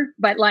partner,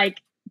 but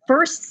like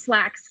first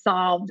Slack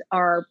solved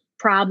our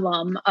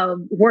problem of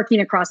working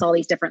across all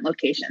these different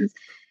locations.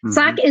 Mm-hmm.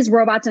 Slack is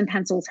Robots and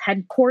Pencils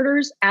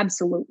headquarters.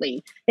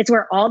 Absolutely. It's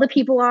where all the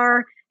people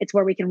are. It's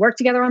where we can work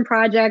together on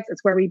projects.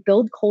 It's where we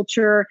build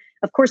culture.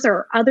 Of course, there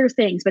are other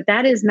things, but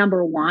that is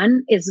number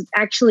one, is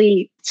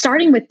actually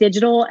starting with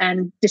digital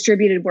and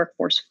distributed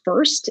workforce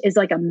first is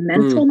like a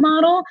mental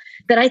model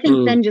that I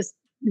think then just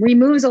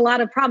removes a lot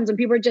of problems. And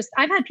people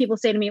I've had people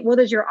say to me, well,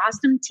 does your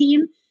awesome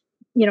team,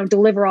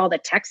 deliver all the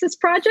Texas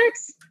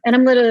projects? And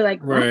I'm literally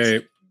like, what?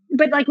 Right.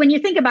 But like, when you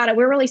think about it,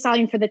 we're really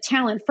solving for the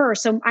talent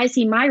first. So I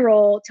see my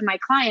role to my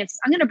clients,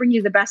 I'm going to bring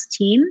you the best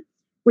team,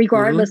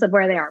 regardless of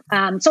where they are.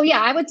 So yeah,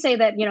 I would say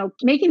that,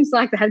 making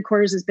Slack the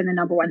headquarters has been the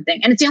number one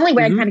thing. And it's the only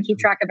way I kind of keep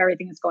track of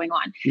everything that's going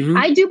on.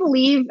 I do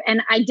believe,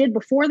 and I did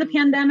before the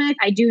pandemic,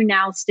 I do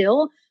now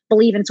still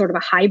believe in sort of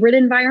a hybrid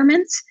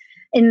environment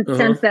in the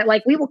sense that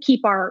like,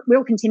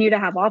 we'll continue to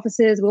have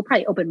offices. We'll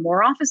probably open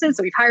more offices.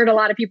 So we've hired a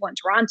lot of people in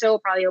Toronto,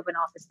 probably open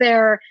office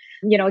there.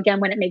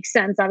 Again, when it makes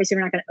sense, obviously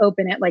we're not going to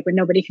open it like when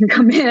nobody can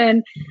come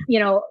in,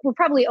 we'll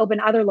probably open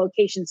other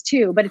locations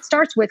too, but it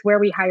starts with where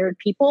we hired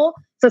people.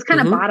 So it's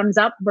kind of bottoms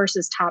up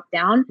versus top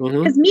down,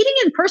 because meeting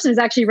in person is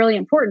actually really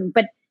important,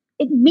 but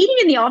meeting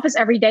in the office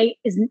every day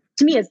is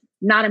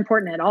not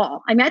important at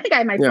all. I mean, I think I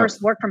had my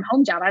first work from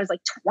home job. I was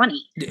like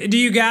 20. Do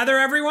you gather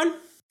everyone?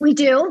 We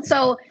do.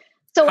 So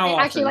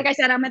actually, like I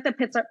said, I'm at the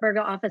Pittsburgh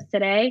office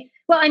today.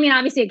 Well, I mean,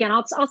 obviously, again,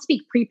 I'll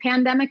speak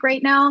pre-pandemic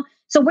right now.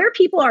 So where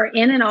people are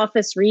in an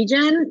office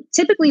region,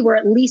 typically we're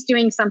at least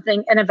doing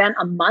an event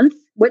a month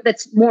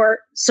that's more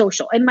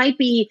social. It might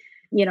be,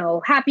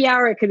 happy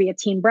hour. It could be a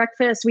team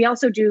breakfast. We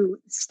also do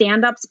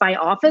stand-ups by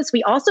office.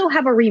 We also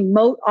have a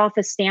remote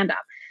office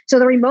stand-up. So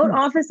the remote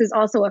office is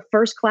also a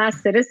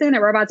first-class citizen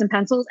at Robots and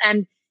Pencils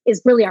and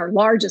is really our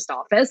largest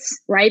office,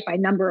 right, by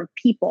number of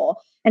people.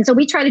 And so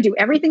we try to do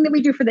everything that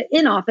we do for the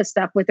in-office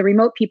stuff with the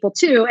remote people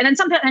too. And then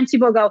sometimes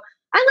people go,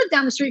 I live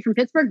down the street from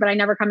Pittsburgh, but I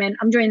never come in.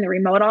 I'm doing the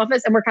remote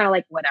office. And we're kind of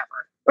like, whatever.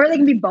 Or they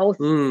can be both.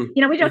 We're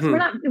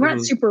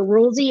not super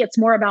rulesy. It's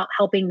more about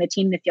helping the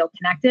team to feel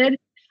connected.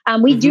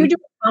 We do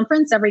a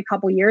conference every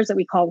couple years that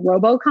we call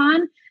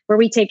RoboCon, where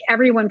we take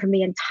everyone from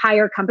the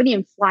entire company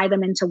and fly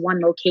them into one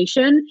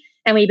location.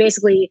 And we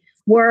basically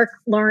work,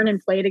 learn,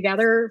 and play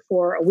together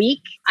for a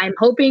week. I'm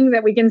hoping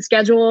that we can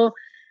schedule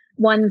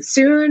one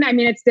soon. I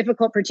mean, it's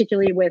difficult,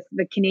 particularly with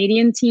the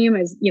Canadian team,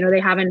 as they don't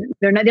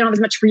have as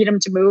much freedom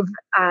to move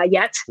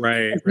yet.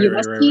 Right. As the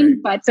US team.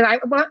 But so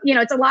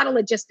it's a lot of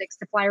logistics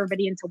to fly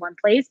everybody into one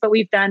place, but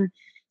we've done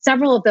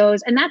several of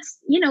those. And that's,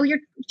 you're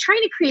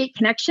trying to create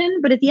connection,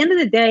 but at the end of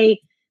the day,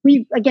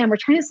 we're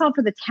trying to solve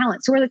for the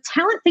talent. So where the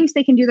talent thinks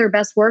they can do their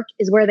best work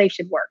is where they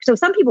should work. So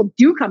some people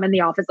do come in the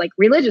office like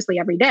religiously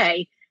every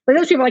day. But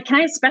those people are like, can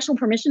I have special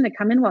permission to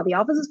come in while the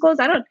office is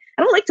closed? I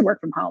don't like to work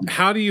from home.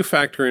 How do you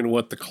factor in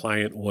what the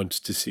client wants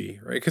to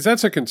see, right? Because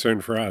that's a concern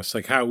for us.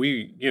 Like how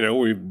we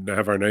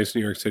have our nice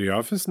New York City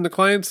office, and the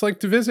clients like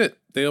to visit.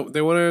 They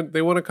want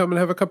to come and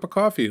have a cup of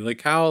coffee.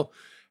 Like how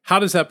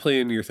does that play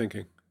into your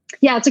thinking?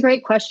 Yeah, it's a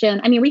great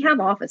question. I mean, we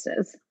have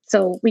offices,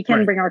 so we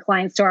can bring our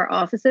clients to our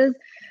offices.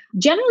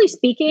 Generally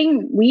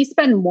speaking, we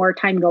spend more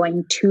time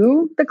going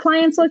to the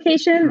client's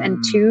location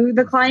and to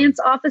the client's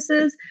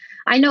offices.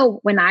 I know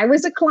when I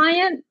was a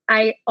client,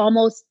 I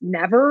almost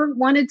never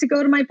wanted to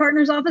go to my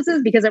partner's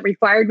offices because it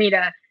required me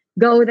to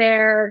go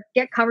there,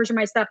 get covers for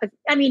my stuff.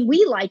 I mean,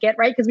 we like it,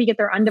 right? Because we get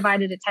their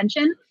undivided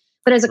attention.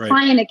 But as a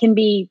client, it can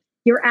be,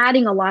 you're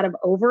adding a lot of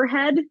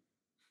overhead.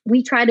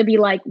 We try to be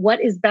like,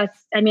 what is best?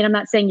 I mean, I'm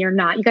not saying you're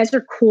not. You guys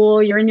are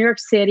cool. You're in New York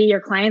City.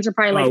 Your clients are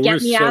probably like,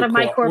 get me out of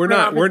my corporate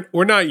office.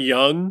 We're not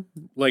young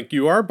like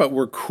you are, but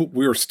we're cool.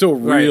 We're still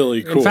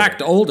really cool. In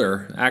fact,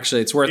 older.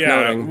 Actually, it's worth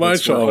noting.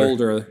 Much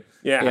older.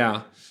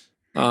 Yeah.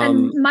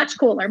 And much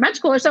cooler.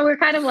 So we're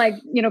kind of like,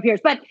 peers,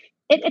 but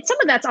some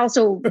of that's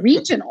also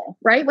regional,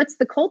 right? What's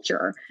the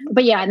culture?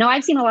 But yeah, no,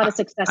 I've seen a lot of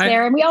success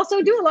there. And we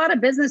also do a lot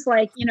of business,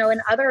 like, in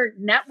other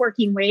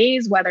networking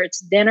ways, whether it's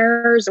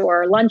dinners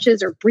or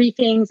lunches or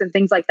briefings and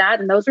things like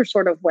that. And those are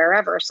sort of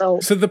wherever. So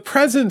the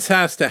presence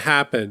has to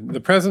happen.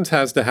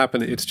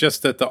 It's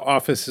just that the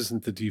office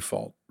isn't the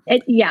default.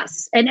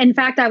 Yes. And in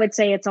fact, I would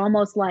say it's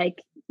almost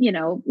like,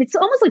 it's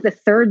almost like the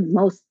third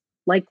most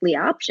likely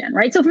option,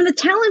 right? So from the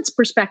talent's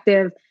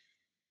perspective,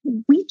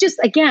 we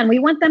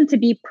want them to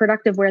be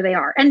productive where they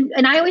are. And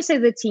I always say to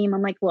the team,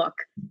 I'm like, look,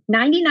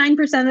 99%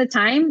 of the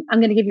time, I'm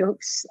going to give you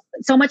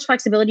so much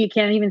flexibility, you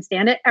can't even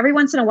stand it. Every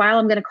once in a while,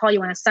 I'm going to call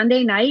you on a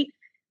Sunday night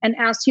and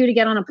ask you to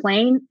get on a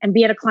plane and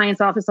be at a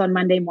client's office on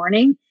Monday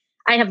morning.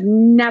 I have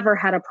never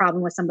had a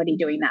problem with somebody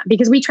doing that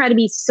because we try to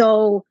be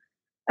so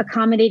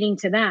accommodating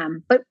to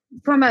them. But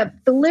from a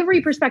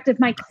delivery perspective,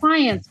 my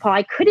clients, Paul,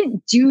 I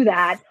couldn't do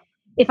that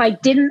if I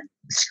didn't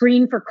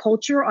screen for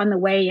culture on the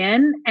way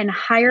in and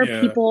hire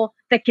people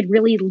that could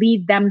really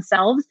lead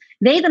themselves.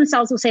 They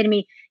themselves will say to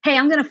me, hey,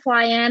 I'm going to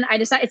fly in. I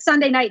decide it's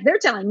Sunday night. They're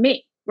telling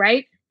me,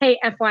 right? Hey,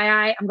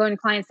 FYI, I'm going to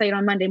client site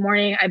on Monday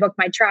morning. I booked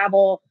my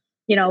travel.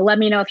 Let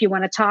me know if you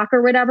want to talk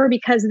or whatever,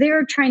 because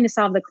they're trying to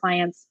solve the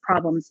client's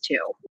problems too.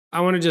 I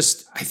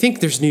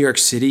think there's New York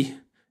City,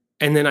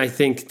 and then I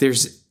think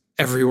there's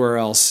everywhere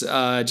else.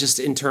 Just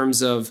in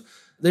terms of,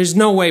 there's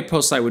no way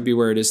Postlight would be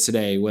where it is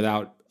today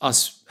without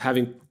us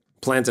having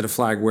planted a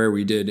flag where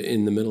we did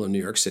in the middle of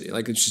New York City.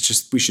 Like, it's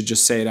just, we should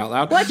just say it out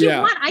loud. What you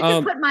want? I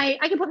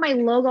could put my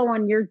logo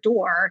on your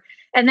door,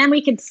 and then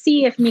we could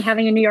see if me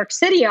having a New York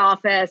City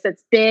office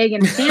that's big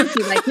and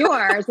fancy like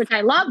yours, which I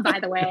love, by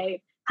the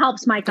way,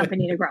 helps my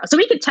company to grow. So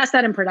we could test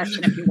that in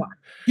production if you want.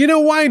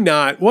 Why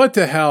not? What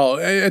the hell?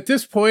 At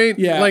this point,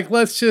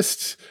 let's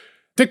just...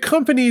 Do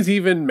companies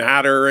even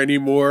matter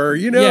anymore?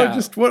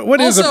 Just what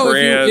is a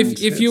brand?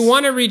 If you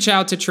want to reach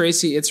out to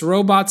Tracey, it's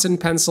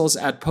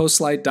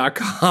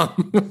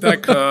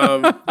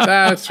robotsandpencils@postlight.com.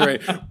 That's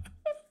right.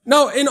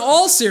 No, in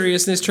all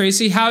seriousness,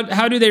 Tracey,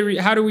 how do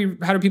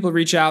people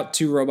reach out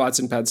to Robots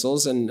and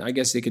Pencils? And I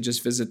guess they could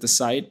just visit the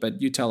site,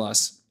 but you tell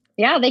us.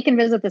 Yeah, they can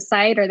visit the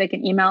site, or they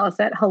can email us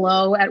at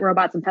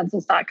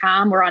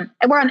hello@robotsandpencils.com. We're on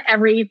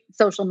every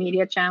social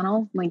media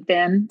channel,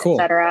 LinkedIn,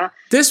 etc.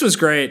 This was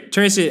great.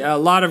 Tracey, a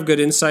lot of good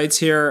insights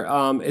here.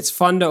 It's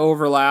fun to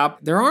overlap.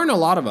 There aren't a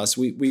lot of us.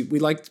 We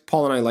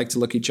Paul and I like to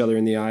look each other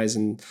in the eyes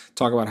and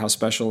talk about how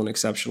special and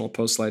exceptional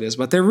Postlight is,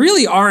 but there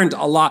really aren't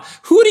a lot.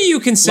 Who do you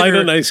consider...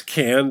 Light a nice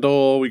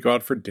candle. We go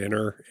out for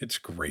dinner. It's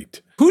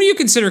great. Who do you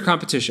consider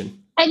competition?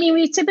 I mean,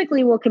 we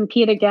typically will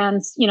compete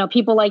against,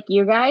 people like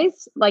you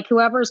guys, like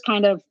whoever's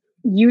kind of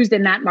used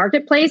in that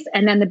marketplace,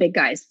 and then the big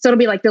guys. So it'll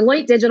be like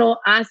Deloitte Digital,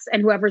 us,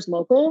 and whoever's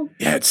local.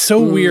 Yeah, it's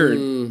so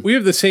weird. We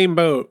have the same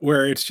boat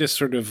where it's just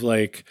sort of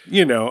like,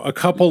 a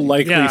couple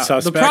likely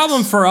suspects. The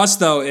problem for us,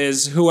 though,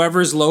 is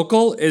whoever's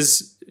local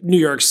is New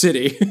York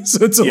City.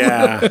 So it's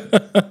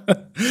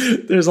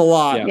there's a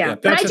lot. Yeah.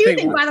 But I do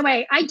think, by the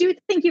way,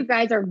 you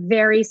guys are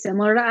very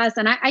similar to us.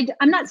 And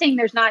I'm not saying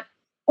there's not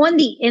on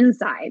the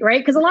inside, right?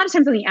 Because a lot of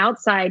times on the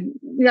outside,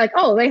 you're like,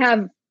 oh, they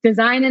have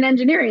design and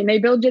engineering, they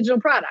build digital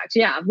products.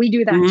 Yeah, we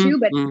do that too.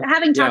 But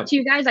having talked to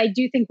you guys, I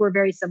do think we're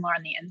very similar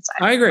on the inside.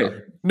 I agree.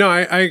 No,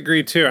 I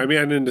agree too. I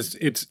mean,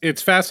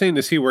 it's fascinating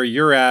to see where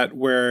you're at,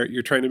 where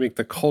you're trying to make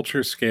the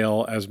culture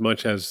scale as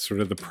much as sort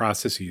of the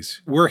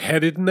processes. We're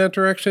headed in that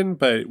direction,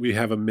 but we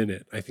have a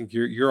minute. I think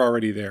you're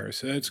already there,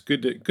 so it's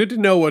good to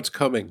know what's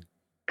coming.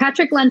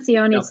 Patrick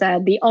Lencioni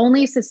said the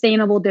only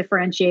sustainable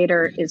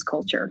differentiator is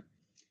culture.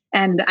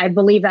 And I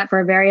believe that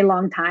for a very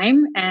long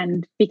time.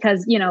 And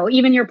because,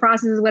 even your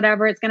processes,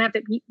 whatever, it's going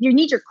to you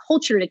need your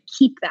culture to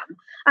keep them.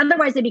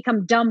 Otherwise, they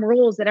become dumb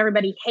rules that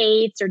everybody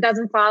hates or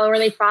doesn't follow, or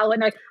they follow it.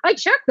 And like, I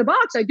checked the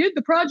box. I did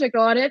the project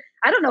audit.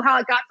 I don't know how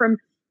it got from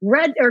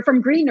red or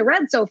from green to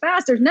red so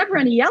fast. There's never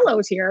any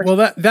yellows here.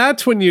 Well,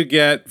 that's when you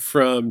get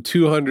from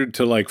 200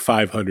 to like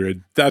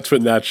 500. That's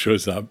when that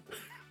shows up.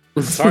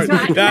 That's the hard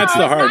one. It's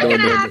not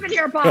going to happen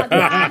here, Paul. It's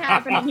not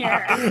happening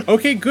here.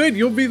 Okay, good.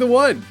 You'll be the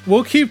one.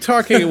 We'll keep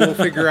talking and we'll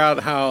figure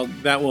out how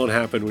that won't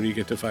happen when you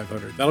get to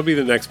 500. That'll be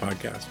the next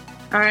podcast.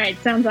 All right.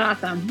 Sounds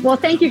awesome. Well,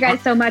 thank you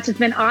guys so much. It's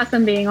been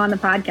awesome being on the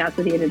podcast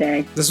with you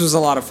today. This was a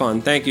lot of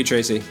fun. Thank you,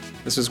 Tracey.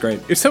 This was great.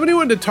 If somebody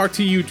wanted to talk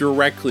to you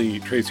directly,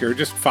 Tracey, or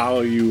just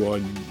follow you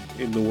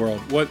in the world,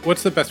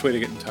 what's the best way to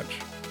get in touch?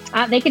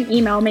 They can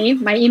email me.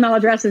 My email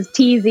address is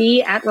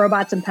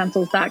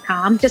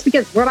tz@robotsandpencils.com. Just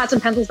because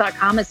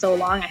robotsandpencils.com is so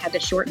long, I had to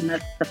shorten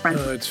the front.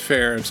 Oh, it's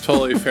fair. It's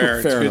totally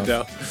fair. Fair it's good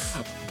though.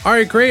 All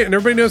right, great. And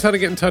everybody knows how to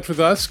get in touch with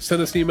us.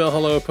 Send us an email,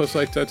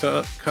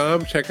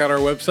 hello@postlight.com. Check out our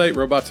website,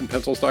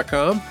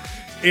 robotsandpencils.com.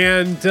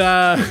 And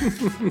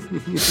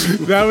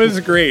that was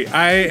great.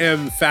 I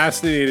am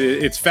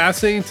fascinated. It's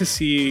fascinating to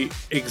see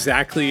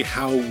exactly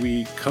how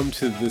we come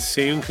to the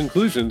same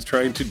conclusions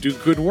trying to do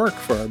good work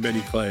for our many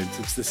clients.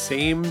 It's the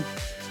same.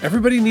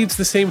 Everybody needs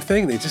the same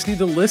thing. They just need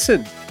to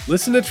listen.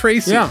 Listen to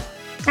Tracey. Yeah.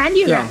 And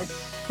you guys.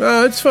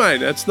 It's fine.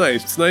 That's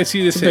nice. It's nice of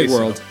you to say big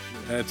world.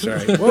 So. That's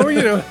right. Well,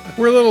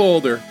 we're a little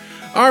older.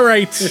 All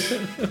right.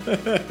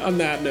 On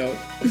that note.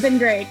 It's been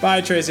great.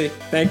 Bye, Tracey.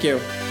 Thank you.